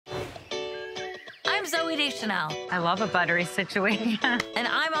I'm Zooey Deschanel. I love a buttery situation. And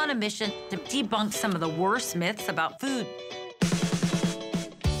I'm on a mission to debunk some of the worst myths about food.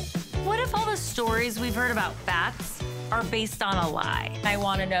 What if all the stories we've heard about fats are based on a lie? I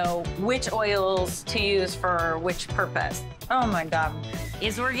want to know which oils to use for which purpose. Oh my God.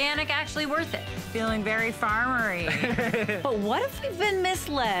 Is organic actually worth it? Feeling very farmery. But what if we've been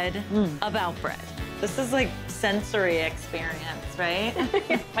misled about bread? This is like sensory experience, right?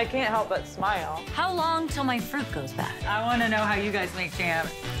 I can't help but smile. How long till my fruit goes bad? I want to know how you guys make jam.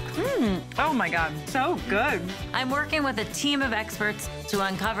 Oh my God, so good. I'm working with a team of experts to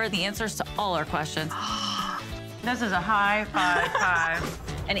uncover the answers to all our questions. This is a high five.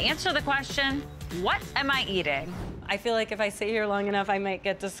 And answer the question, what am I eating? I feel like if I sit here long enough, I might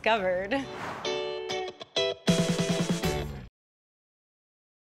get discovered.